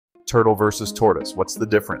Turtle versus tortoise, what's the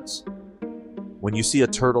difference? When you see a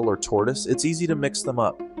turtle or tortoise, it's easy to mix them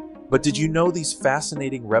up. But did you know these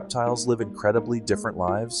fascinating reptiles live incredibly different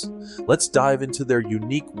lives? Let's dive into their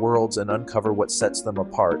unique worlds and uncover what sets them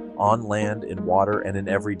apart on land, in water, and in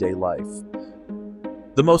everyday life.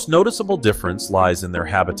 The most noticeable difference lies in their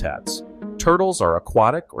habitats. Turtles are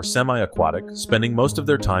aquatic or semi-aquatic, spending most of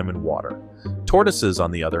their time in water. Tortoises,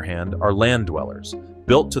 on the other hand, are land dwellers,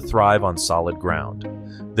 built to thrive on solid ground.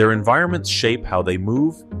 Their environments shape how they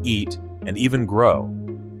move, eat, and even grow.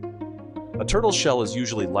 A turtle's shell is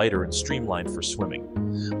usually lighter and streamlined for swimming,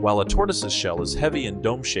 while a tortoise's shell is heavy and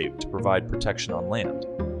dome-shaped to provide protection on land.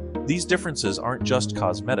 These differences aren't just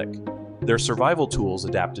cosmetic, they're survival tools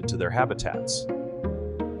adapted to their habitats.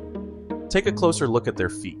 Take a closer look at their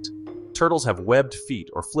feet. Turtles have webbed feet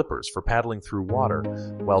or flippers for paddling through water,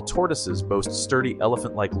 while tortoises boast sturdy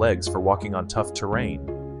elephant-like legs for walking on tough terrain.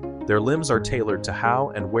 Their limbs are tailored to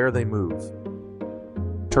how and where they move.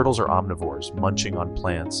 Turtles are omnivores, munching on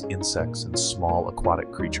plants, insects, and small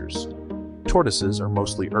aquatic creatures. Tortoises are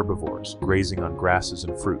mostly herbivores, grazing on grasses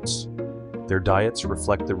and fruits. Their diets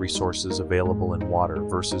reflect the resources available in water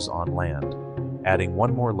versus on land, adding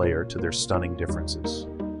one more layer to their stunning differences.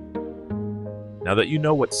 Now that you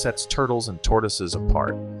know what sets turtles and tortoises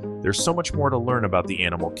apart, there's so much more to learn about the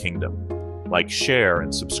animal kingdom. Like, share,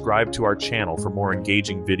 and subscribe to our channel for more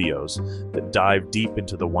engaging videos that dive deep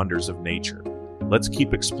into the wonders of nature. Let's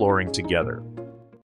keep exploring together.